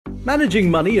Managing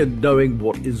money and knowing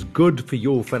what is good for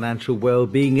your financial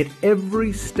well-being at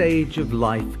every stage of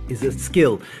life is a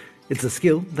skill. It's a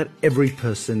skill that every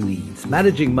person needs.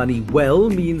 Managing money well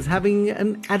means having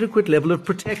an adequate level of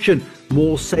protection,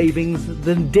 more savings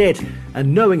than debt,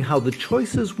 and knowing how the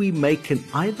choices we make can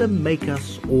either make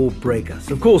us or break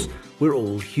us. Of course, we're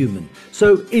all human.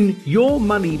 So in Your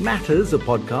Money Matters, a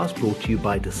podcast brought to you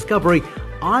by Discovery,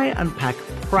 I unpack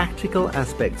practical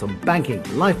aspects on banking,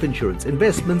 life insurance,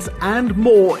 investments, and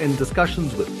more in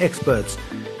discussions with experts.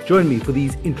 Join me for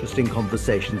these interesting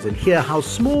conversations and hear how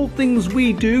small things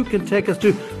we do can take us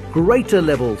to greater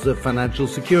levels of financial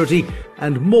security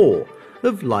and more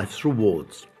of life's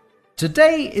rewards.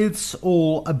 Today it's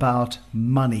all about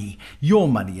money, your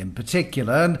money in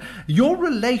particular, and your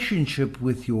relationship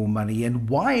with your money and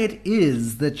why it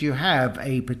is that you have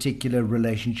a particular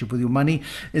relationship with your money.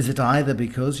 Is it either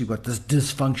because you've got this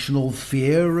dysfunctional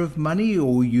fear of money,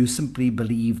 or you simply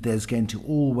believe there's going to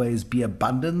always be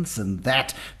abundance and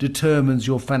that determines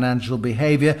your financial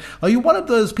behavior? Are you one of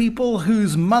those people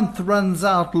whose month runs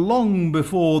out long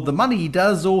before the money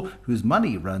does, or whose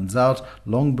money runs out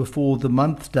long before the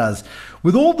month does?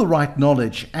 With all the right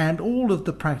knowledge and all of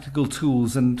the practical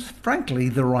tools and, frankly,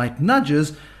 the right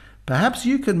nudges, perhaps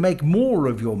you can make more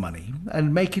of your money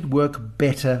and make it work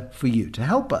better for you. To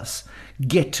help us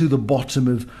get to the bottom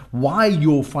of why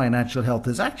your financial health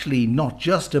is actually not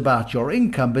just about your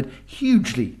income, but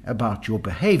hugely about your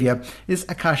behavior, is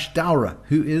Akash Daura,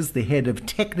 who is the head of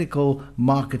technical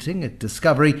marketing at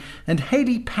Discovery, and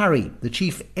Hayley Parry, the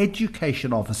chief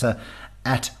education officer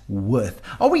at Worth.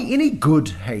 Are we any good,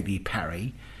 Hayley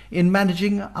Parry, in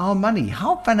managing our money?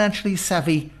 How financially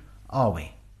savvy are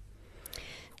we?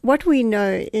 What we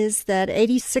know is that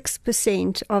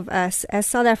 86% of us as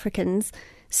South Africans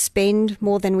spend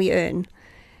more than we earn.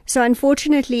 So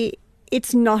unfortunately,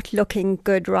 it's not looking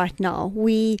good right now.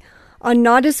 We are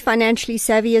not as financially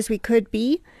savvy as we could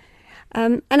be.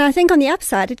 And I think on the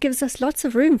upside, it gives us lots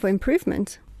of room for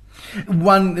improvement.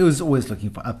 One is always looking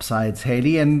for upsides,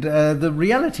 Hayley, and the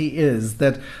reality is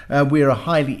that we're a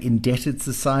highly indebted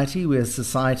society. We're a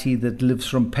society that lives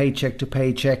from paycheck to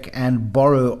paycheck and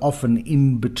borrow often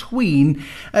in between.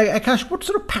 Akash, what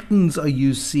sort of patterns are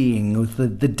you seeing with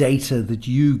the data that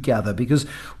you gather? Because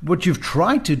what you've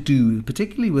tried to do,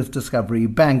 particularly with Discovery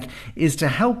Bank, is to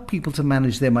help people to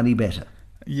manage their money better.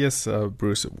 Yes,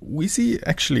 Bruce. We see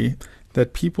actually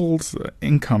that people's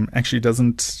income actually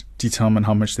doesn't determine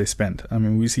how much they spend. I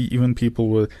mean, we see even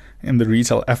people in the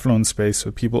retail affluent space,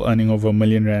 so people earning over R1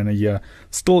 million a year,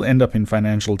 still end up in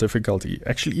financial difficulty.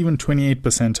 Actually, even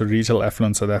 28% of retail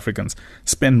affluent South Africans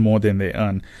spend more than they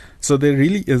earn. So there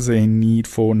really is a need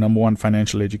for, number one,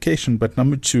 financial education, but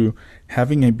number two,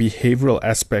 having a behavioral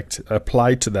aspect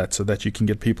applied to that so that you can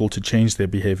get people to change their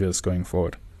behaviors going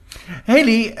forward.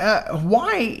 Hayley,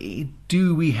 why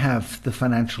do we have the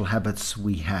financial habits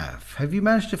we have? Have you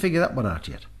managed to figure that one out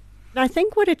yet? I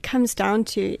think what it comes down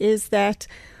to is that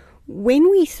when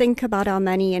we think about our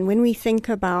money and when we think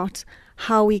about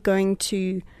how we're going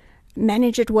to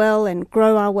manage it well and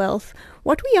grow our wealth,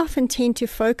 what we often tend to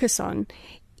focus on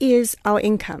is our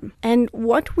income. And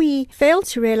what we fail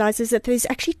to realize is that there's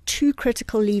actually two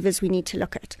critical levers we need to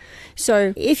look at.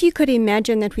 So if you could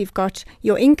imagine that we've got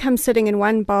your income sitting in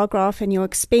one bar graph and your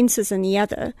expenses in the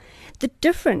other, the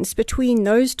difference between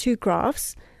those two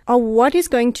graphs are what is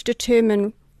going to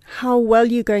determine how well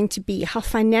you're going to be, how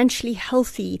financially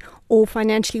healthy or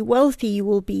financially wealthy you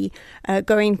will be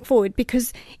going forward.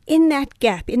 Because in that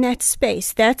gap, in that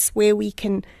space, that's where we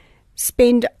can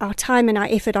spend our time and our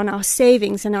effort on our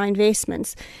savings and our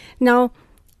investments. Now,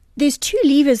 there's two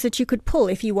levers that you could pull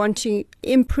if you want to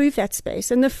improve that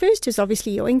space. And the first is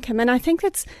obviously your income. And I think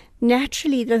that's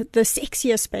naturally the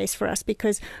sexier space for us,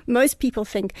 because most people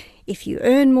think if you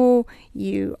earn more,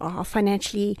 you are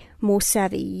financially more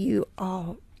savvy, you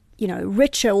are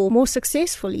richer or more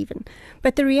successful even.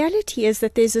 But the reality is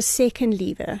that there's a second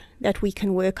lever that we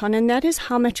can work on, and that is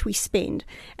how much we spend.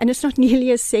 And it's not nearly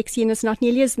as sexy and it's not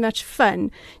nearly as much fun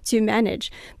to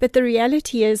manage. But the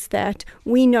reality is that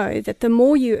we know that the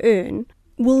more you earn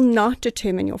will not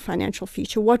determine your financial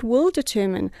future. What will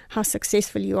determine how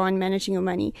successful you are in managing your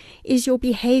money is your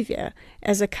behavior,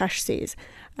 as Akash says.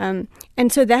 And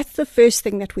so that's the first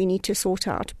thing that we need to sort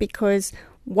out, because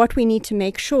what we need to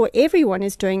make sure everyone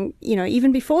is doing,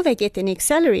 even before they get their next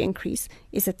salary increase,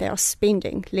 is that they are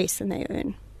spending less than they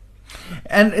earn.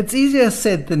 And it's easier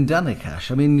said than done,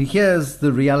 Akash. I mean, here's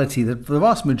the reality that for the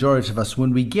vast majority of us,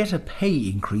 when we get a pay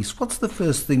increase, what's the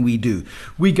first thing we do?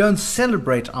 We go and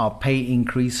celebrate our pay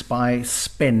increase by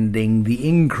spending the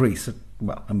increase.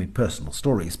 Well, I mean, personal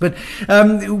stories. But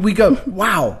we go,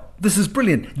 wow, This is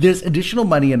brilliant. There's additional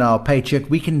money in our paycheck.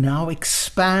 We can now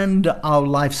expand our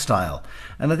lifestyle.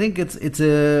 And I think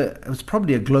it's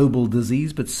probably a global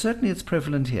disease, but certainly it's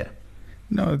prevalent here.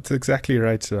 No, it's exactly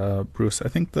right, Bruce. I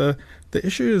think the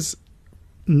issue is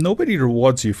nobody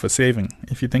rewards you for saving,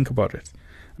 if you think about it.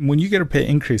 When you get a pay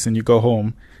increase and you go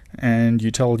home and you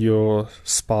tell your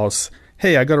spouse,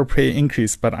 hey, I got a pay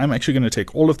increase, but I'm actually going to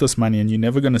take all of this money and you're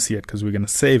never going to see it because we're going to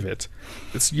save it.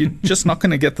 You're just not going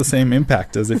to get the same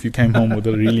impact as if you came home with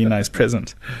a really nice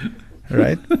present,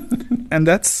 right? And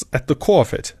that's at the core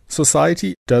of it.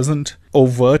 Society doesn't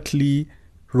overtly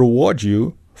reward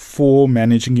you for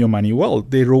managing your money well.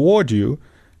 They reward you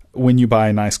when you buy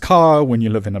a nice car, when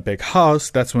you live in a big house.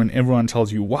 That's when everyone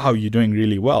tells you, wow, you're doing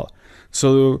really well.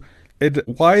 So it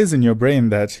wires in your brain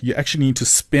that you actually need to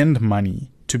spend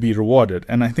money to be rewarded.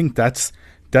 And I think that's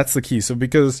the key. So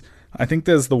because I think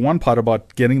there's the one part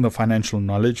about getting the financial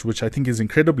knowledge, which I think is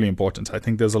incredibly important. I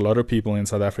think there's a lot of people in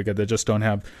South Africa that just don't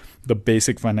have the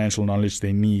basic financial knowledge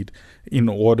they need in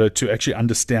order to actually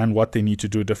understand what they need to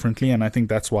do differently. And I think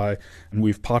that's why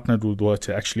we've partnered with WOA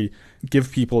to actually give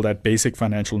people that basic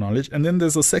financial knowledge. And then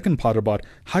there's a second part about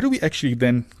how do we actually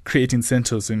then create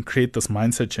incentives and create this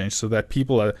mindset change so that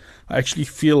people actually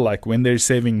feel like when they're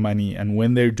saving money and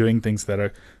when they're doing things that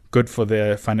are good for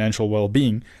their financial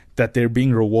well-being, that they're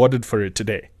being rewarded for it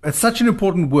today. It's such an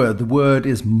important word. The word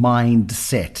is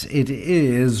mindset. It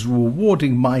is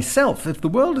rewarding myself. If the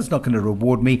world is not going to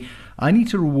reward me, I need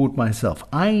to reward myself.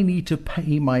 I need to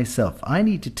pay myself. I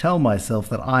need to tell myself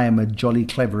that I am a jolly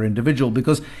clever individual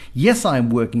because, yes, I'm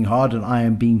working hard and I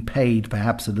am being paid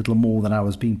perhaps a little more than I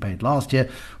was being paid last year,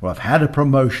 or I've had a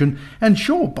promotion, and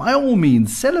sure, by all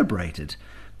means, celebrate it.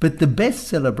 But the best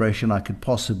celebration I could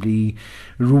possibly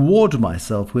reward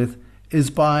myself with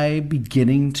is by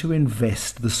beginning to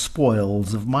invest the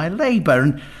spoils of my labor.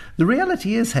 And the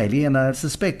reality is, Hayley, and I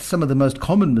suspect some of the most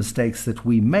common mistakes that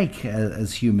we make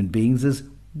as human beings is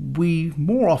we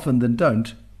more often than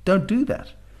don't do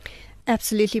that.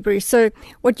 Absolutely, Bruce. So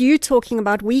what you're talking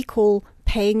about, we call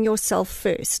paying yourself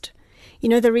first. You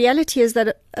know, the reality is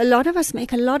that a lot of us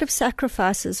make a lot of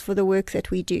sacrifices for the work that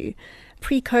we do.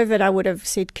 Pre-COVID, I would have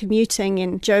said commuting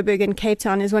in Joburg and Cape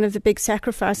Town is one of the big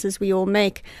sacrifices we all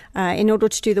make in order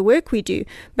to do the work we do.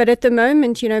 But at the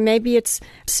moment, you know, maybe it's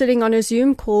sitting on a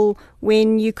Zoom call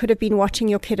when you could have been watching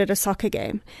your kid at a soccer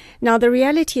game. Now, the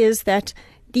reality is that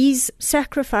these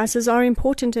sacrifices are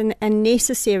important and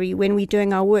necessary when we're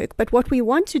doing our work. But what we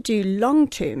want to do long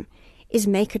term is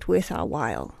make it worth our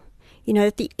while. You know,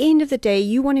 at the end of the day,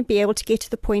 you want to be able to get to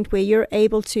the point where you're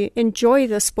able to enjoy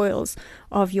the spoils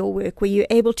of your work, where you're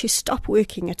able to stop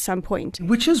working at some point.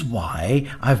 Which is why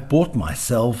I've bought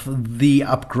myself the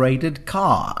upgraded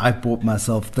car. I've bought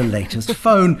myself the latest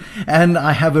phone, and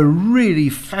I have a really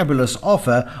fabulous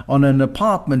offer on an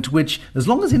apartment which, as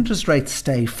long as interest rates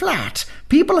stay flat,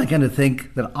 people are going to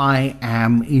think that I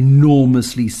am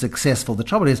enormously successful. The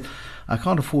trouble is, I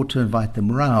can't afford to invite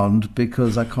them round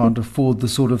because I can't afford the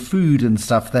sort of food and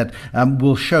stuff that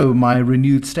will show my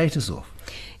renewed status off.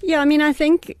 Yeah, I mean, I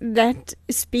think that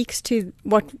speaks to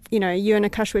what, you know, you and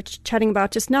Akash were chatting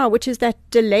about just now, which is that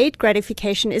delayed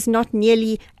gratification is not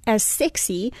nearly as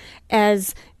sexy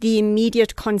as the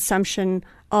immediate consumption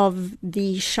of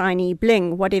the shiny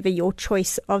bling, whatever your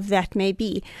choice of that may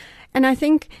be. And I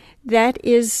think that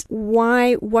is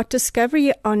why what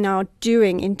Discovery are now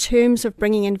doing in terms of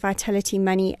bringing in Vitality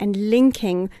Money and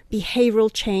linking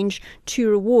behavioral change to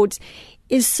rewards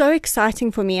is so exciting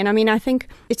for me. And I mean, I think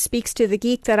it speaks to the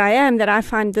geek that I am, that I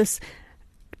find this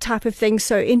type of thing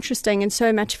so interesting and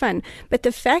so much fun. But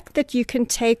the fact that you can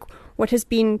take what has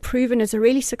been proven as a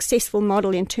really successful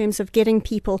model in terms of getting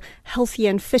people healthier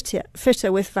and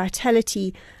fitter with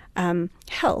Vitality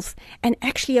health, and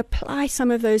actually apply some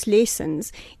of those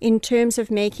lessons in terms of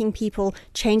making people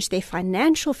change their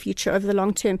financial future over the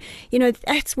long term, you know,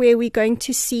 that's where we're going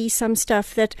to see some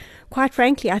stuff that, quite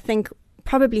frankly, I think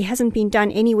probably hasn't been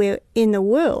done anywhere in the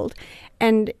world.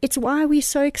 And it's why we're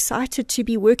so excited to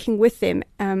be working with them,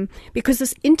 because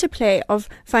this interplay of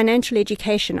financial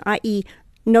education, i.e.,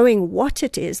 knowing what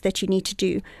it is that you need to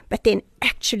do, but then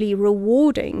actually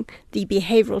rewarding the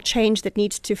behavioral change that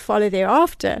needs to follow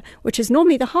thereafter, which is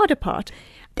normally the harder part,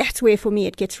 that's where for me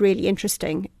it gets really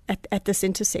interesting at this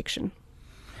intersection.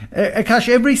 Akash,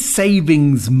 every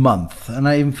savings month, and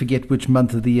I even forget which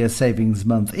month of the year savings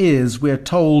month is, we're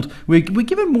told, we're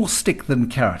given more stick than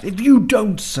carrot. If you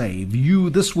don't save,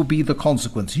 this will be the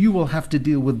consequence. You will have to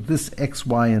deal with this X,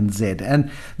 Y, and Z.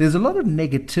 And there's a lot of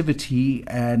negativity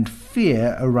and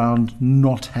fear around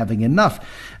not having enough.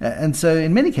 And so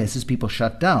in many cases, people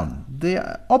shut down.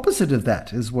 The opposite of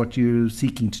that is what you're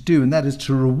seeking to do, and that is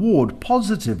to reward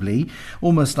positively,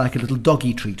 almost like a little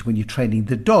doggy treat when you're training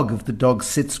the dog. If the dog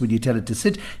sits when you tell it to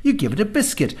sit, you give it a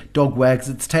biscuit. Dog wags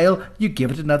its tail, you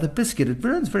give it another biscuit. It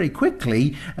learns very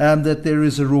quickly that there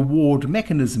is a reward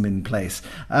mechanism in place.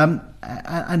 And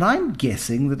I'm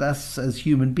guessing that us as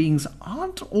human beings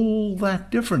aren't all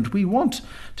that different. We want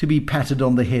to be patted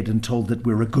on the head and told that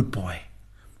we're a good boy.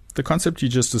 The concept you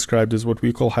just described is what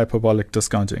we call hyperbolic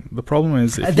discounting. The problem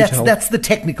is that's the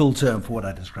technical term for what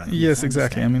I described. Yes,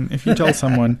 exactly. I mean, if you tell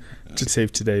someone to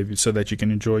save today so that you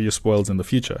can enjoy your spoils in the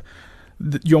future,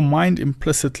 your mind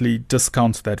implicitly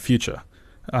discounts that future.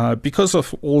 Because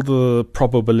of all the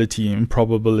probability and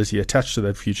improbability attached to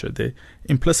that future, they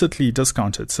implicitly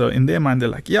discount it. So in their mind, they're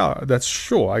like, yeah, that's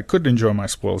sure, I could enjoy my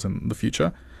spoils in the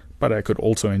future, but I could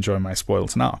also enjoy my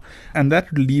spoils now. And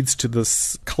that leads to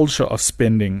this culture of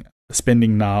spending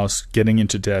now, getting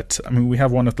into debt. I mean, we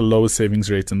have one of the lowest savings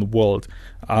rates in the world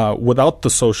without the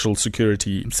social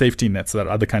security safety nets that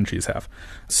other countries have.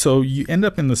 So you end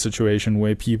up in the situation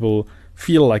where people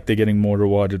feel like they're getting more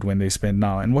rewarded when they spend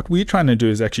now. And what we're trying to do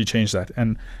is actually change that.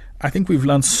 And I think we've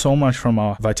learned so much from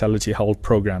our Vitality Health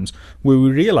programs where we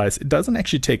realize it doesn't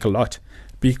actually take a lot,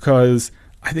 because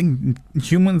I think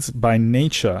humans by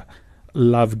nature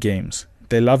love games.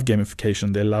 They love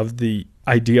gamification. They love the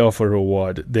idea of a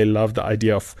reward. They love the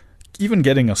idea of even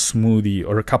getting a smoothie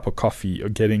or a cup of coffee or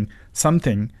getting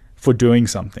something for doing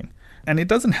something. And it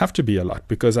doesn't have to be a lot,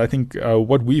 because I think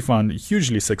what we found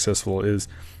hugely successful is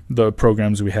the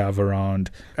programs we have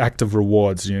around active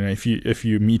rewards. You know, if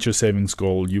you meet your savings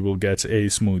goal, you will get a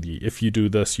smoothie. If you do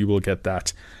this, you will get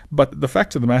that. But the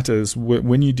fact of the matter is,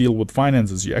 when you deal with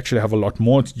finances, you actually have a lot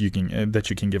more that you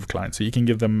can give clients. So you can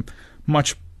give them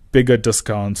much bigger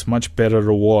discounts, much better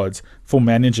rewards for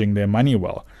managing their money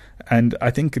well. And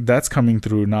I think that's coming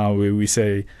through now, where we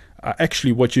say,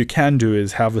 actually, what you can do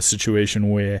is have a situation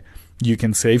where you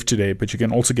can save today, but you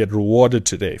can also get rewarded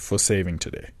today for saving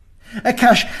today.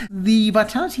 Akash, the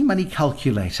Vitality Money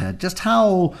Calculator, just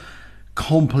how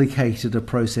complicated a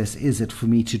process is it for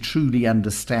me to truly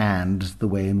understand the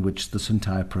way in which this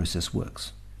entire process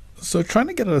works? So trying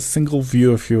to get a single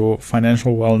view of your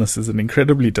financial wellness is an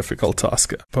incredibly difficult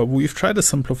task, but we've tried to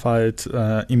simplify it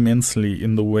immensely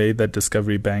in the way that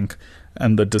Discovery Bank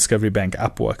and the Discovery Bank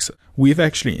app works. We've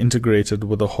actually integrated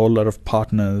with a whole lot of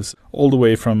partners, all the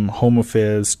way from home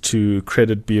affairs to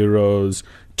credit bureaus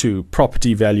to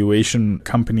property valuation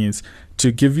companies,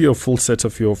 to give you a full set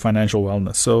of your financial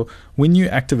wellness. So when you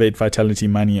activate Vitality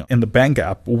Money in the bank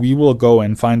app, we will go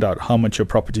and find out how much your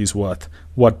property is worth,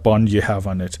 what bond you have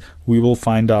on it. We will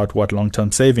find out what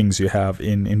long-term savings you have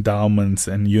in endowments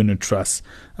and unit trusts.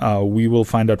 We will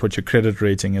find out what your credit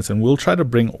rating is, and we'll try to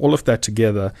bring all of that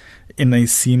together in a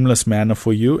seamless manner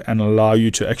for you and allow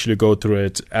you to actually go through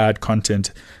it, add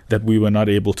content that we were not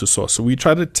able to source. So we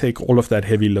try to take all of that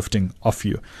heavy lifting off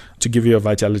you to give you a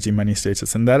Vitality Money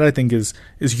status. And that, I think, is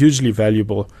hugely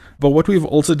valuable. But what we've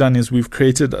also done is we've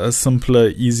created a simpler,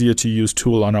 easier to use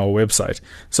tool on our website.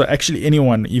 So actually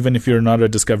anyone, even if you're not a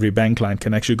Discovery Bank client,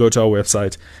 can actually go to our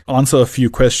website, answer a few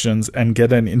questions, and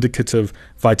get an indicative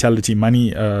Vitality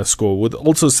Money score, with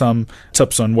also some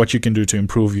tips on what you can do to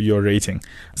improve your rating.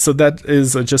 So that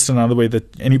is just another way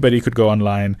that anybody could go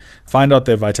online, find out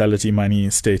their Vitality Money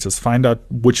status, find out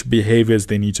which behaviors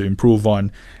they need to improve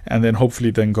on, and then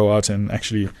hopefully then go out and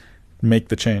actually make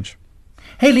the change.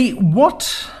 Haley,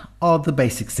 what are the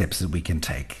basic steps that we can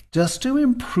take just to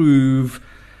improve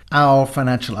our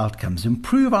financial outcomes,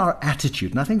 improve our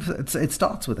attitude? And I think it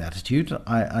starts with attitude,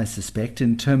 I suspect,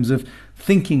 in terms of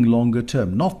thinking longer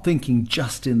term, not thinking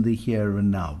just in the here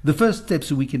and now. The first steps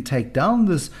that we can take down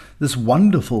this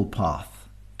wonderful path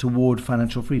toward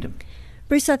financial freedom.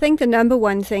 Bruce, I think the number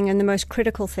one thing and the most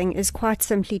critical thing is quite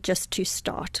simply just to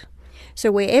start. So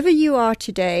wherever you are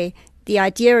today, the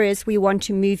idea is we want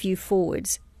to move you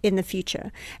forwards in the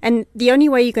future. And the only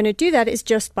way you're going to do that is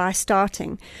just by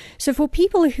starting. So for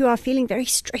people who are feeling very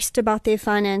stressed about their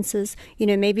finances,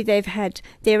 maybe they've had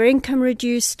their income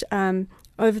reduced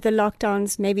over the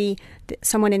lockdowns, maybe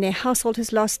someone in their household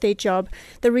has lost their job.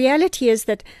 The reality is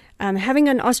that having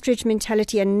an ostrich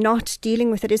mentality and not dealing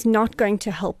with it is not going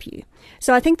to help you.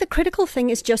 So I think the critical thing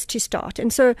is just to start.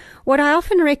 And so what I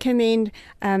often recommend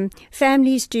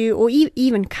families do, or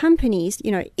even companies,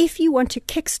 if you want to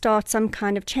kickstart some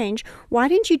kind of change, why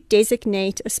don't you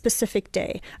designate a specific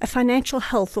day, a financial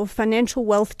health or financial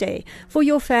wealth day for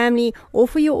your family or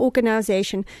for your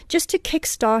organization, just to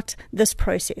kickstart this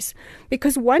process?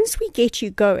 Because once we get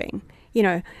you going,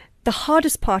 the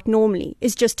hardest part normally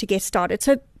is just to get started.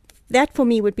 So that for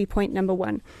me would be point number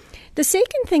one. The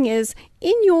second thing is,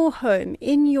 in your home,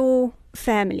 in your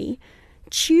family,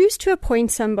 choose to appoint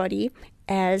somebody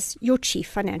as your chief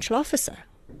financial officer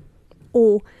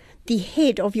or the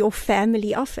head of your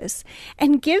family office,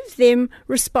 and give them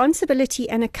responsibility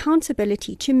and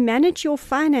accountability to manage your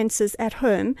finances at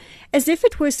home as if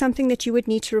it were something that you would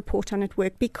need to report on at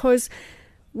work, because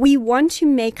we want to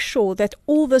make sure that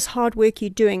all this hard work you're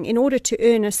doing in order to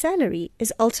earn a salary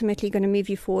is ultimately going to move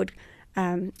you forward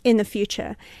in the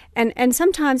future. And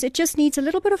sometimes it just needs a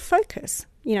little bit of focus.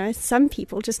 Some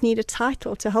people just need a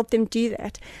title to help them do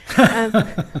that.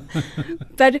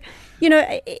 But,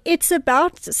 it's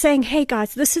about saying, hey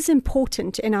guys, this is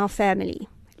important in our family.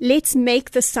 Let's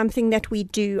make this something that we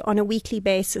do on a weekly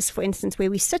basis, for instance, where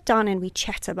we sit down and we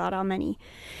chat about our money.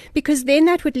 Because then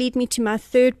that would lead me to my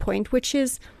third point, which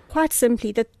is quite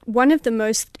simply that one of the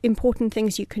most important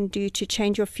things you can do to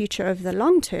change your future over the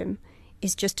long term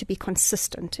is just to be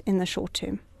consistent in the short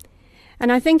term.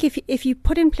 And I think if you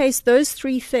put in place those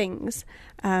three things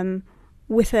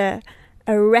with a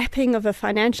wrapping of a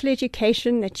financial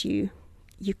education that you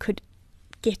could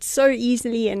get so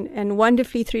easily and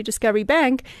wonderfully through Discovery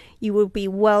Bank, you will be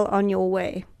well on your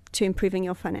way to improving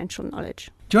your financial knowledge.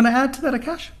 Do you want to add to that,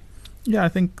 Akash? Yeah, I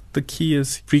think the key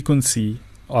is frequency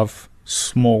of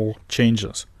small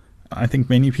changes. I think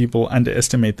many people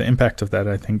underestimate the impact of that.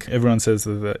 I think everyone says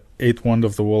that the eighth wonder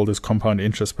of the world is compound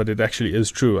interest, but it actually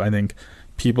is true. I think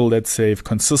people that save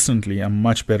consistently are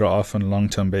much better off on a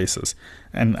long-term basis.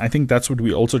 And I think that's what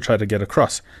we also try to get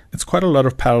across. It's quite a lot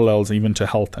of parallels even to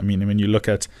health. I mean, when you look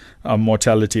at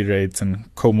mortality rates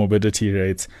and comorbidity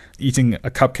rates, eating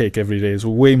a cupcake every day is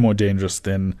way more dangerous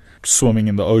than swimming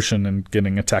in the ocean and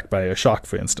getting attacked by a shark,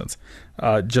 for instance.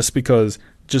 Just because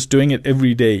just doing it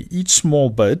every day, each small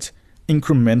bit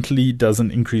incrementally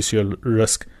doesn't increase your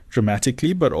risk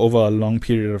dramatically, but over a long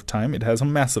period of time, it has a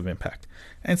massive impact.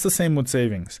 And it's the same with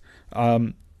savings.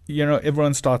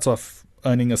 Everyone starts off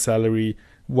earning a salary,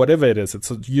 whatever it is.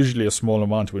 It's usually a small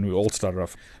amount when we all started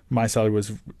off. My salary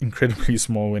was incredibly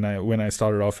small when I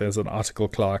started off as an article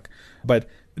clerk. But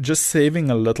just saving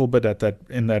a little bit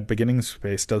in that beginning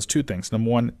space does two things. Number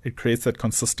one, it creates that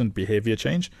consistent behavior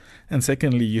change. And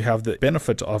secondly, you have the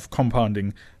benefit of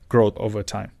compounding growth over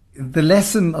time. The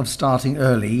lesson of starting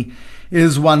early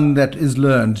is one that is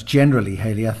learned generally,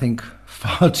 Hayley, I think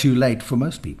far too late for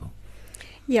most people.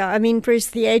 Yeah, I mean, Bruce,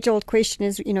 the age-old question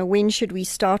is, when should we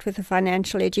start with a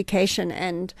financial education?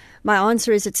 And my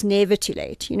answer is it's never too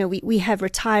late. We have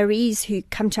retirees who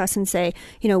come to us and say,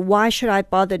 why should I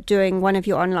bother doing one of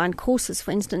your online courses,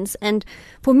 for instance? And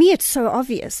for me, it's so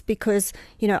obvious because,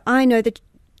 I know that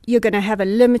you're going to have a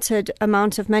limited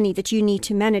amount of money that you need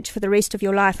to manage for the rest of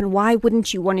your life. And why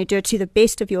wouldn't you want to do it to the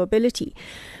best of your ability?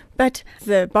 But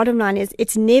the bottom line is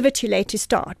it's never too late to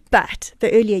start. But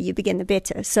the earlier you begin, the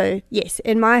better. So yes,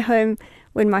 in my home,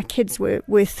 when my kids were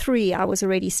 3, I was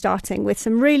already starting with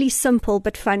some really simple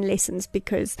but fun lessons,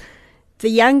 because the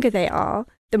younger they are,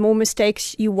 the more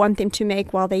mistakes you want them to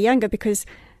make while they're younger, because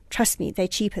trust me, they're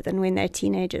cheaper than when they're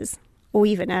teenagers or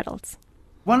even adults.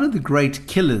 One of the great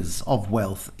killers of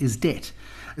wealth is debt.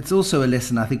 It's also a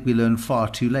lesson I think we learn far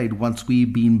too late once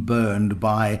we've been burned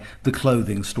by the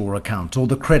clothing store account or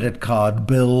the credit card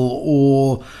bill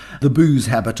or the booze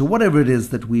habit or whatever it is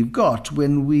that we've got.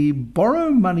 When we borrow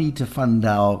money to fund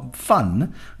our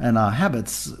fun and our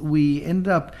habits, we end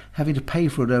up having to pay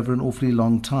for it over an awfully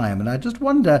long time. And I just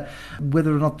wonder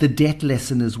whether or not the debt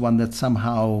lesson is one that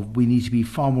somehow we need to be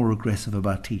far more aggressive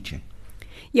about teaching.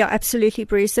 Yeah, absolutely,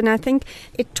 Bruce. And I think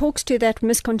it talks to that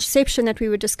misconception that we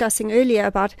were discussing earlier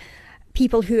about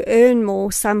people who earn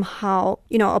more somehow,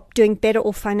 are doing better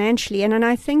off financially. And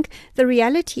I think the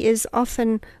reality is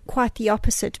often quite the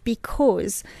opposite,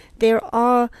 because there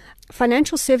are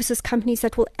financial services companies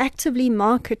that will actively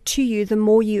market to you the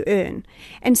more you earn.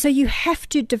 And so you have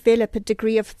to develop a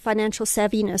degree of financial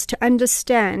savviness to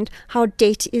understand how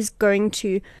debt is going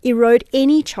to erode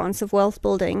any chance of wealth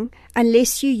building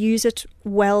unless you use it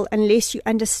well, unless you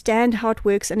understand how it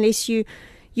works, unless you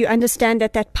you understand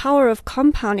that that power of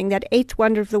compounding, that eighth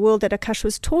wonder of the world that Akash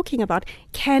was talking about,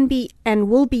 can be and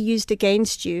will be used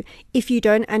against you if you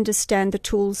don't understand the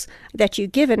tools that you're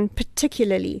given,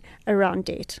 particularly around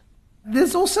debt.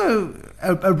 There's also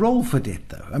a role for debt,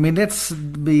 though. I mean, let's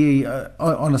be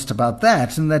honest about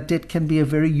that, and that debt can be a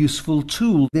very useful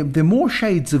tool. There are more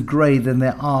shades of grey than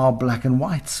there are black and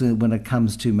whites when it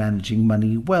comes to managing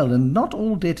money well, and not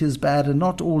all debt is bad, and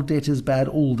not all debt is bad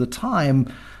all the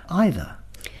time either.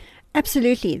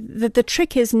 Absolutely. The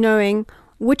trick is knowing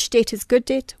which debt is good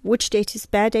debt, which debt is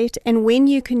bad debt, and when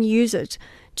you can use it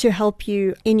to help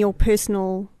you in your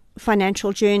personal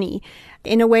financial journey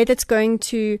in a way that's going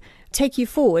to take you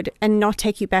forward and not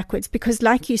take you backwards. Because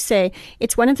like you say,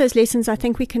 it's one of those lessons I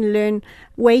think we can learn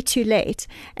way too late.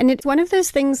 And it's one of those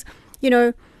things,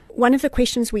 one of the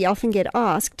questions we often get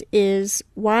asked is,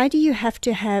 why do you have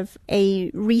to have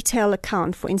a retail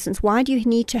account, for instance? Why do you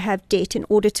need to have debt in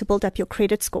order to build up your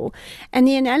credit score? And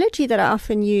the analogy that I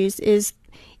often use is,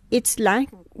 it's like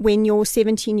when your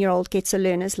 17-year-old gets a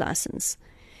learner's license.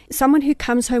 Someone who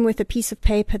comes home with a piece of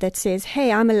paper that says,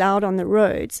 hey, I'm allowed on the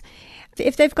roads.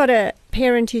 If they've got a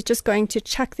parent who's just going to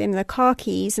chuck them the car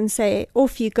keys and say,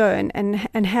 off you go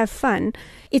and have fun,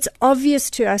 it's obvious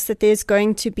to us that there's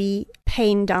going to be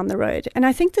pain down the road. And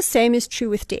I think the same is true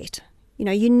with debt.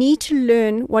 You need to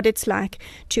learn what it's like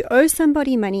to owe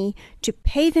somebody money, to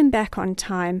pay them back on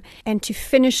time, and to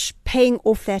finish paying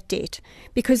off that debt.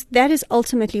 Because that is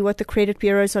ultimately what the credit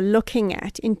bureaus are looking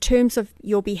at in terms of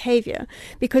your behavior.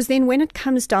 Because then when it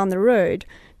comes down the road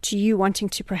to you wanting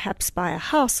to perhaps buy a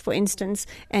house, for instance,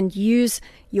 and use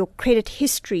your credit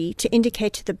history to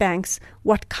indicate to the banks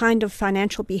what kind of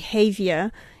financial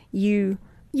behavior you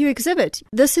exhibit.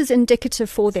 This is indicative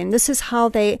for them. This is how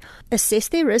they assess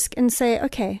their risk and say,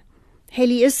 okay,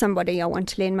 Hayley is somebody I want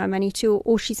to lend my money to,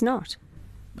 or she's not.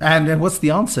 And what's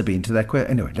the answer been to that question?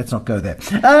 Anyway, let's not go there.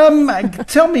 Tell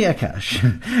me, Akash,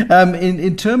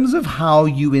 in terms of how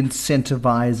you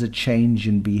incentivize a change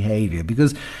in behavior,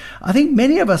 because I think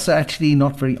many of us are actually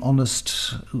not very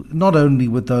honest, not only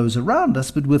with those around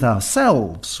us, but with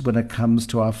ourselves when it comes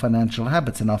to our financial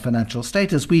habits and our financial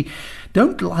status. We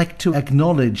don't like to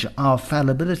acknowledge our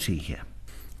fallibility here.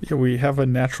 Yeah, we have a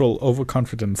natural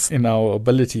overconfidence in our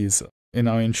abilities. In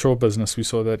our insure business, we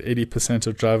saw that 80%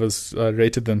 of drivers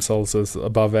rated themselves as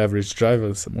above average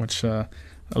drivers, which a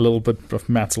little bit of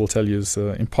maths will tell you is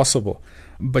impossible.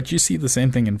 But you see the same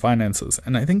thing in finances.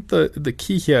 And I think the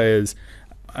key here is,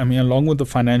 along with the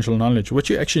financial knowledge, what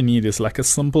you actually need is like a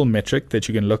simple metric that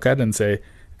you can look at and say,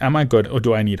 am I good or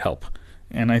do I need help?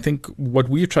 And I think what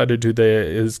we try to do there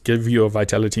is give you a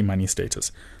Vitality Money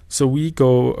status. So we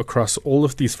go across all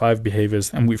of these 5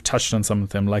 behaviors, and we've touched on some of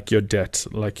them, like your debt,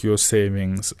 like your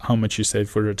savings, how much you save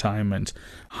for retirement,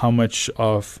 how much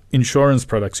of insurance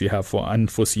products you have for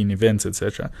unforeseen events,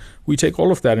 etc. We take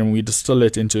all of that and we distill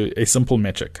it into a simple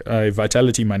metric, a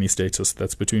Vitality Money status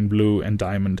that's between blue and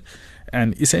diamond.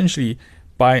 And essentially,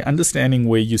 by understanding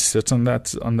where you sit on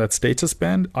that status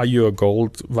band, are you a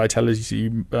gold Vitality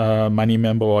Money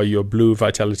member or are you a blue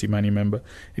Vitality Money member?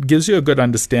 It gives you a good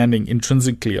understanding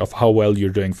intrinsically of how well you're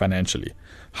doing financially,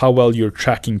 how well you're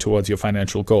tracking towards your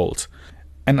financial goals.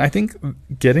 And I think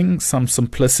getting some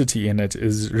simplicity in it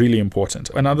is really important.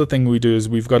 Another thing we do is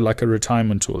we've got like a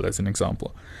retirement tool as an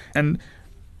example. And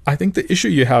I think the issue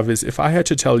you have is if I had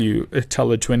to tell a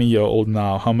 20-year-old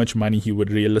now how much money he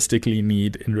would realistically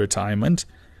need in retirement,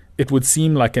 it would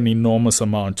seem like an enormous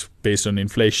amount based on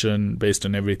inflation, based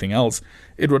on everything else.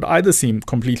 It would either seem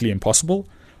completely impossible,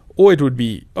 or it would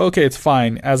be, okay, it's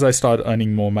fine. As I start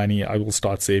earning more money, I will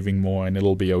start saving more and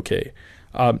it'll be okay.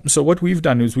 So what we've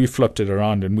done is we've flipped it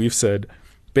around and we've said,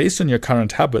 based on your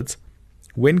current habits,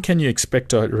 when can you expect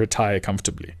to retire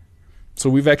comfortably? So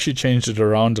we've actually changed it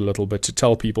around a little bit to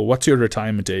tell people, what's your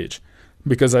retirement age?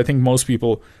 Because I think most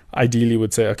people ideally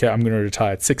would say, okay, I'm going to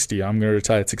retire at 60, I'm going to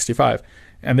retire at 65.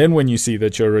 And then when you see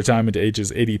that your retirement age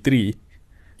is 83,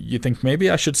 you think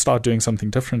maybe I should start doing something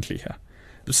differently here.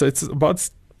 So it's about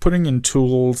putting in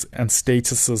tools and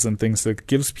statuses and things that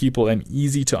gives people an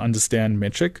easy to understand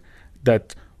metric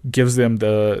that gives them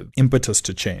the impetus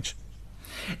to change.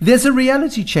 There's a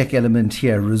reality check element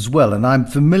here as well, and I'm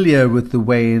familiar with the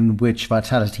way in which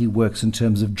Vitality works in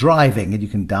terms of driving, and you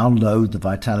can download the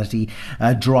Vitality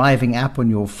driving app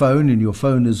on your phone, and your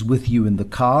phone is with you in the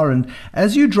car, and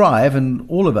as you drive, and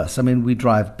all of us, we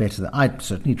drive better than, I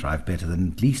certainly drive better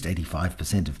than at least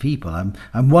 85% of people.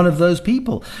 I'm one of those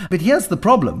people. But here's the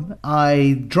problem.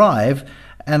 I drive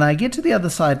and I get to the other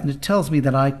side and it tells me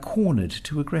that I cornered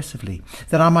too aggressively,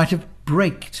 that I might have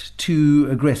braked too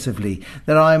aggressively,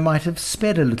 that I might have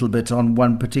sped a little bit on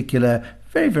one particular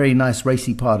very, very nice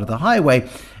racy part of the highway.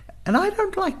 And I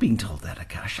don't like being told that,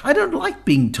 Akash. I don't like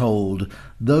being told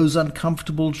those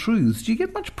uncomfortable truths. Do you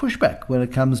get much pushback when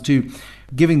it comes to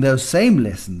giving those same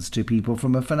lessons to people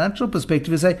from a financial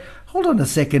perspective and say, hold on a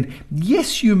second,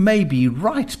 yes, you may be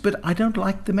right, but I don't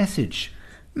like the message?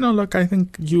 No, look, I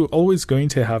think you're always going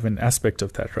to have an aspect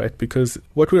of that, right? Because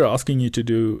what we're asking you to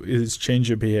do is change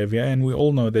your behavior, and we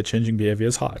all know that changing behavior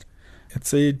is hard.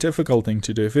 It's a difficult thing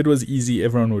to do. If it was easy,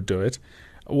 everyone would do it.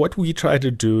 What we try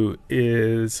to do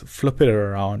is flip it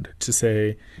around to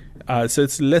say, so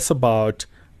it's less about,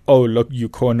 oh, look, you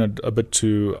cornered a bit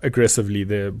too aggressively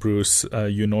there, Bruce,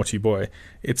 you naughty boy.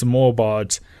 It's more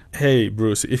about, hey,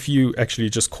 Bruce, if you actually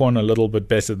just corner a little bit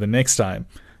better the next time,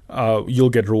 you'll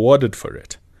get rewarded for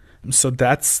it. So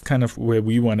that's kind of where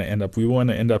we want to end up. We want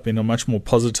to end up in a much more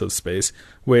positive space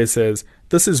where it says,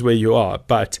 this is where you are,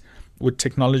 but with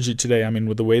technology today, I mean,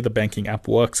 with the way the banking app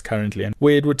works currently, and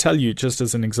where it would tell you, just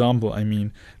as an example, I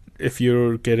mean, if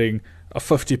you're getting a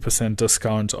 50%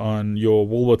 discount on your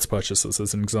Woolworths purchases,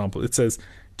 as an example, it says,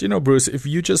 do you know, Bruce, if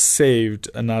you just saved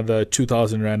another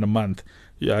 2,000 Rand a month,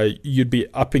 you'd be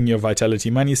upping your Vitality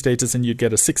Money status and you'd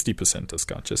get a 60%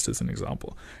 discount, just as an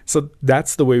example. So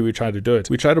that's the way we try to do it.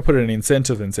 We try to put an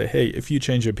incentive and say, hey, if you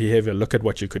change your behavior, look at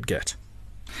what you could get.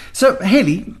 So,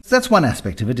 Haley, that's one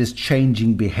aspect of it, is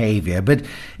changing behavior. But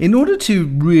in order to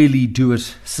really do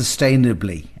it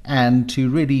sustainably and to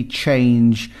really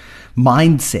change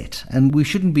mindset, and we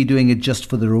shouldn't be doing it just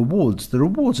for the rewards. The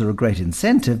rewards are a great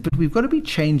incentive, but we've got to be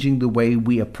changing the way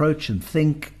we approach and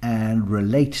think and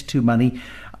relate to money.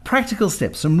 Practical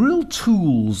steps, some real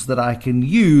tools that I can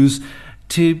use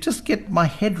to just get my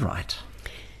head right.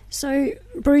 So,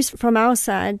 Bruce, from our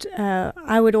side,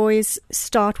 I would always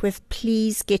start with,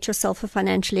 please get yourself a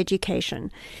financial education.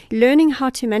 Learning how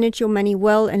to manage your money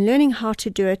well and learning how to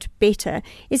do it better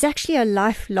is actually a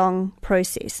lifelong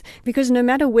process, because no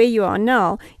matter where you are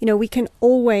now, we can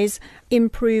always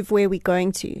improve where we're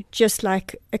going to. Just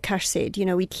like Akash said,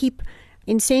 we keep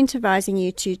incentivizing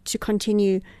you to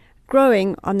continue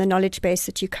growing on the knowledge base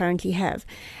that you currently have.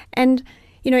 And,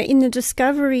 in the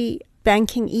Discovery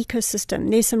banking ecosystem,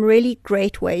 there's some really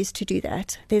great ways to do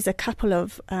that. There's a couple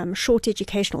of short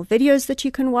educational videos that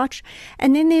you can watch,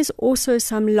 and then there's also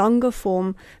some longer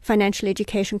form financial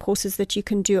education courses that you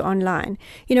can do online.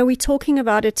 We're talking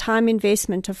about a time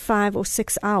investment of 5 or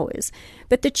 6 hours,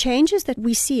 but the changes that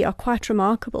we see are quite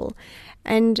remarkable.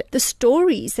 And the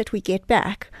stories that we get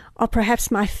back are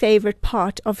perhaps my favorite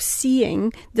part of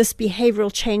seeing this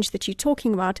behavioral change that you're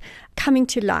talking about coming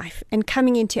to life and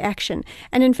coming into action.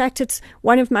 And in fact, it's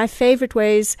one of my favorite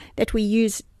ways that we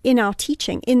use in our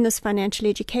teaching in this financial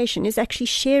education is actually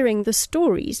sharing the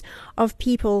stories of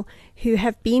people who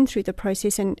have been through the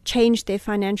process and changed their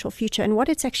financial future and what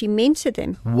it's actually meant to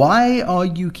them. Why are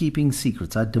you keeping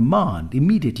secrets? I demand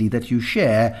immediately that you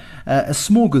share a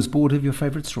smorgasbord of your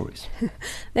favorite stories.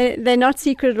 They're not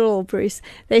secret at all, Bruce.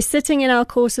 They're sitting in our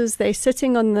courses. They're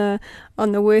sitting on the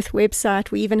Worth website.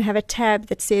 We even have a tab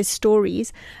that says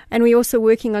stories. And we're also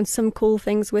working on some cool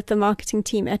things with the marketing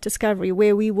team at Discovery,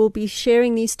 where we will be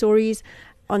sharing these stories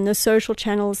on the social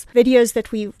channels, videos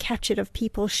that we've captured of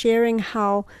people sharing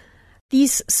how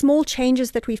these small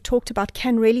changes that we've talked about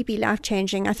can really be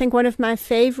life-changing. I think one of my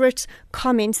favorite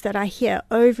comments that I hear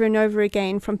over and over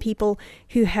again from people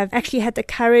who have actually had the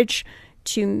courage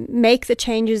to make the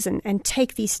changes and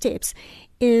take these steps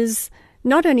is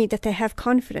not only that they have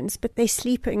confidence, but they're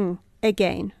sleeping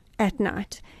again at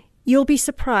night. You'll be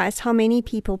surprised how many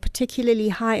people, particularly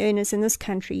high earners in this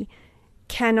country,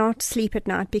 cannot sleep at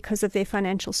night because of their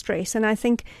financial stress. And I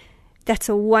think that's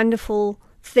a wonderful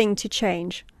thing to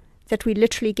change, that we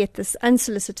literally get this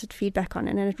unsolicited feedback on,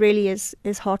 and it really is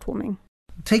heartwarming.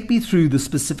 Take me through the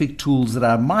specific tools that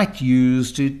I might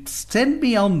use to send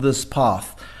me on this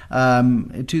path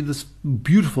to this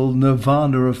beautiful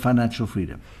nirvana of financial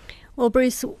freedom. Well,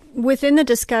 Bruce, within the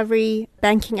Discovery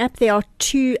banking app, there are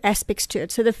 2 aspects to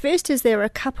it. So the first is there are a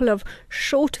couple of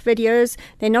short videos.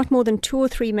 They're not more than 2 or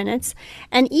 3 minutes.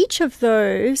 And each of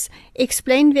those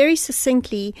explain very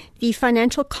succinctly the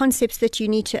financial concepts that you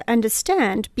need to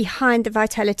understand behind the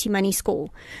Vitality Money score.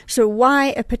 So why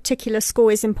a particular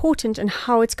score is important and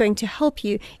how it's going to help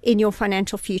you in your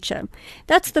financial future.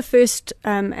 That's the first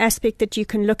aspect that you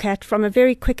can look at from a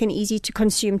very quick and easy to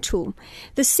consume tool.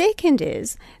 The second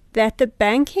is that the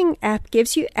banking app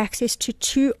gives you access to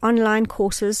 2 online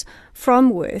courses from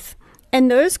Worth.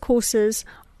 And those courses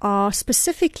are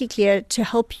specifically geared to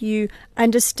help you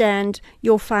understand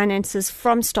your finances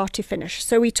from start to finish.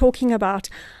 So we're talking about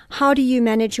how do you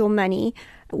manage your money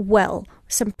well,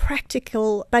 some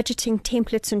practical budgeting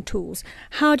templates and tools.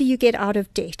 How do you get out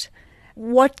of debt?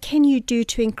 what can you do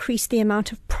to increase the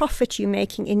amount of profit you're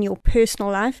making in your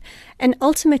personal life? And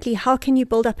ultimately, how can you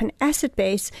build up an asset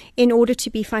base in order to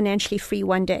be financially free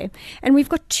one day? And we've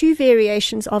got 2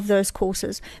 variations of those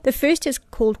courses. The first is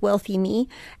called Wealthy Me,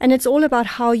 and it's all about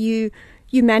how you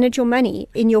manage your money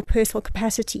in your personal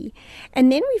capacity.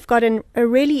 And then we've got a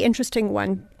really interesting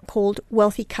one called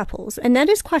Wealthy Couples. And that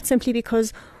is quite simply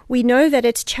because we know that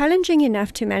it's challenging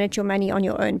enough to manage your money on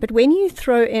your own. But when you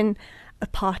throw in a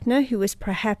partner who is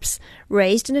perhaps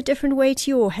raised in a different way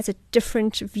to you or has a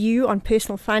different view on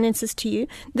personal finances to you,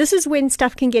 this is when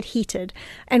stuff can get heated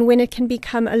and when it can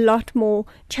become a lot more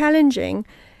challenging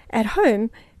at home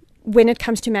when it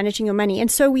comes to managing your money. And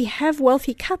so we have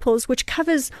Wealthy Couples, which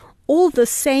covers all the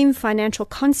same financial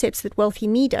concepts that Wealthy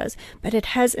Me does, but it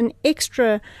has an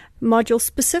extra module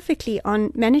specifically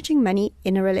on managing money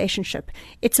in a relationship.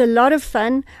 It's a lot of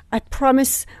fun. I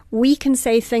promise we can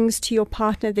say things to your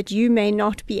partner that you may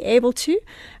not be able to,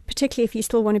 particularly if you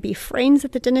still want to be friends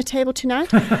at the dinner table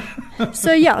tonight.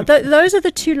 So yeah, those are the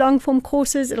 2 long-form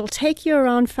courses. It'll take you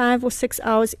around 5 or 6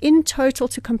 hours in total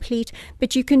to complete,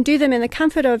 but you can do them in the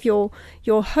comfort of your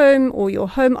home or your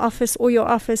home office or your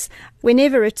office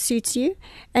whenever it suits you.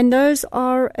 And those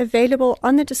are available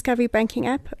on the Discovery Banking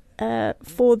app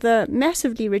for the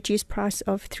massively reduced price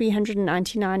of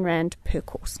 399 Rand per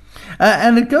course.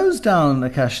 And it goes down,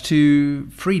 Akash, to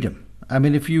freedom. I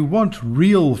mean, if you want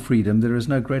real freedom, there is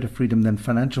no greater freedom than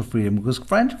financial freedom, because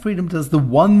financial freedom does the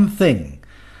one thing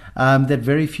that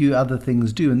very few other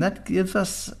things do, and that gives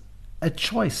us a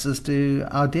choice as to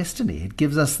our destiny. It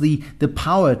gives us the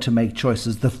power to make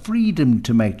choices, the freedom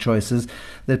to make choices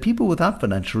that people without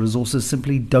financial resources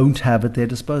simply don't have at their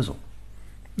disposal.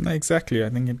 Exactly. I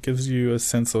think it gives you a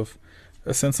sense of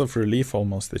relief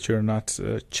almost, that you're not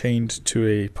chained to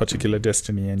a particular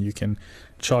destiny and you can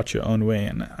chart your own way.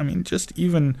 And I mean, just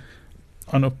even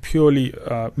on a purely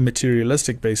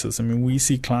materialistic basis, I mean, we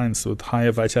see clients with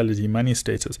higher vitality money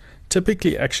status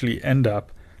typically actually end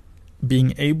up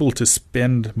being able to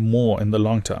spend more in the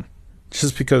long term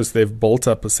just because they've built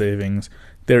up a savings.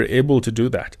 They're able to do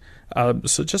that. I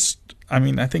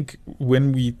think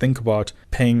when we think about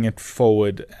paying it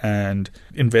forward and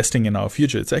investing in our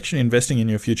future, it's actually investing in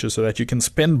your future so that you can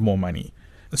spend more money,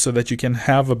 so that you can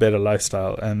have a better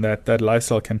lifestyle, and that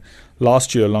lifestyle can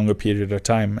last you a longer period of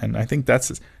time. And I think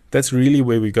that's really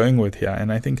where we're going with here.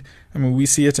 And I mean, we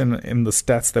see it in the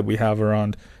stats that we have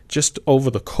around just over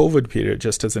the COVID period,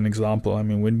 just as an example. I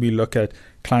mean, when we look at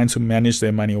clients who manage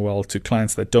their money well to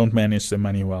clients that don't manage their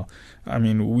money well, I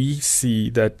mean, we see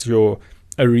that your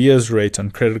arrears rate on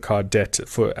credit card debt,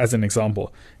 as an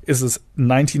example, is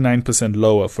 99%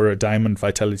 lower for a Diamond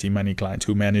Vitality Money client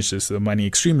who manages the money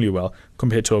extremely well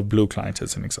compared to a Blue client,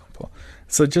 as an example.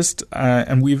 So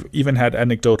and we've even had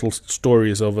anecdotal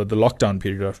stories over the lockdown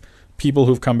period of people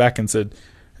who've come back and said,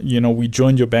 we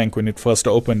joined your bank when it first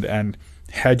opened, and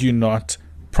had you not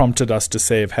prompted us to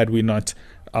save, had we not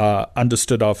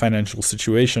understood our financial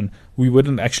situation, we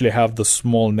wouldn't actually have the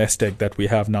small nest egg that we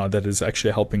have now that is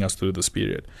actually helping us through this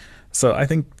period. So I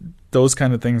think those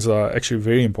kind of things are actually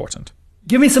very important.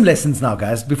 Give me some lessons now,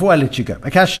 guys, before I let you go.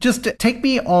 Akash, just take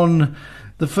me on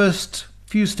the first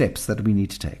few steps that we need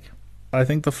to take. I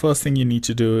think the first thing you need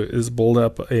to do is build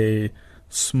up a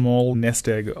small nest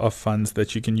egg of funds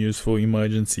that you can use for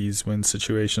emergencies when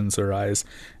situations arise.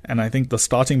 And I think the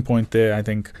starting point there, I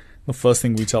think the first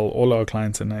thing we tell all our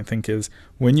clients, and I think, is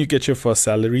when you get your first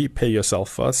salary, pay yourself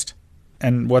first.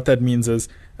 And what that means is,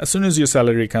 as soon as your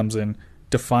salary comes in,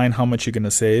 define how much you're going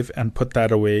to save and put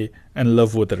that away and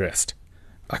live with the rest.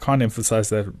 I can't emphasize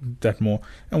that more.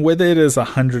 And whether it is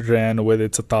 100 Rand or whether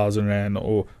it's 1,000 Rand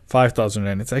or 5,000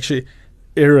 Rand, it's actually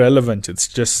irrelevant. It's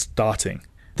just starting.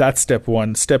 That's step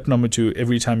one. Step number two,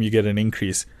 every time you get an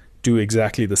increase, do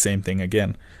exactly the same thing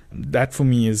again. That for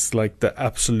me is like the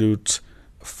absolute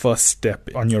first step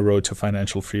on your road to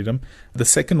financial freedom. The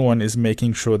second one is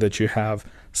making sure that you have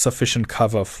sufficient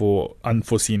cover for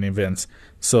unforeseen events.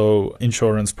 So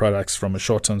insurance products from a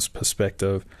short-term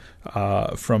perspective,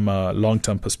 from a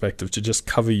long-term perspective, to just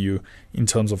cover you in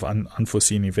terms of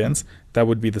unforeseen events. That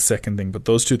would be the second thing. But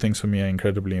those two things for me are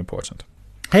incredibly important.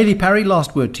 Hayley Parry,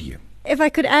 last word to you. If I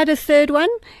could add a third one,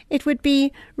 it would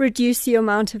be reduce the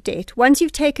amount of debt. Once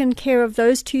you've taken care of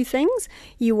those two things,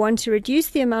 you want to reduce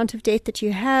the amount of debt that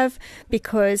you have,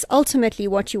 because ultimately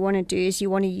what you want to do is you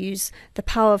want to use the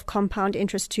power of compound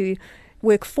interest to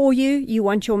work for you. You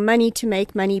want your money to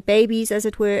make money babies, as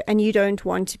it were, and you don't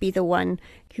want to be the one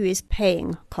who is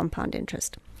paying compound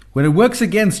interest. When it works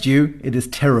against you, it is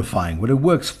terrifying. When it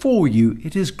works for you,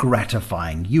 it is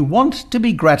gratifying. You want to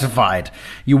be gratified.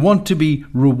 You want to be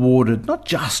rewarded, not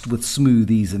just with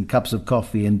smoothies and cups of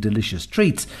coffee and delicious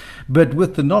treats, but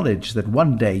with the knowledge that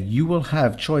one day you will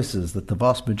have choices that the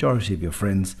vast majority of your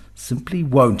friends simply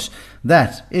won't.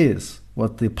 That is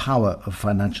what the power of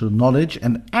financial knowledge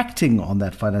and acting on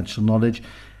that financial knowledge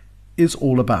is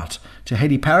all about. To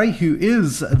Haley Parry, who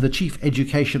is the Chief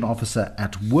Education Officer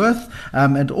at Worth,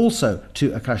 and also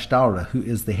to Akash Daura, who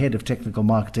is the Head of Technical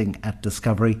Marketing at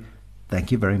Discovery,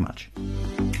 thank you very much.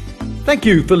 Thank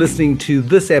you for listening to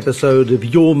this episode of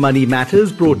Your Money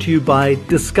Matters, brought to you by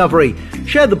Discovery.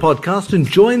 Share the podcast and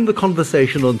join the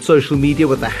conversation on social media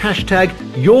with the hashtag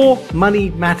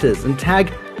YourMoneyMatters and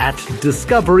tag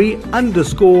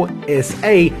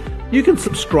 @Discovery_SA. You can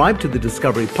subscribe to the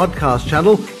Discovery podcast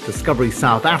channel, Discovery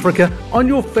South Africa, on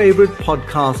your favorite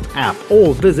podcast app,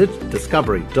 or visit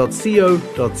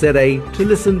discovery.co.za to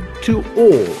listen to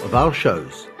all of our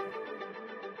shows.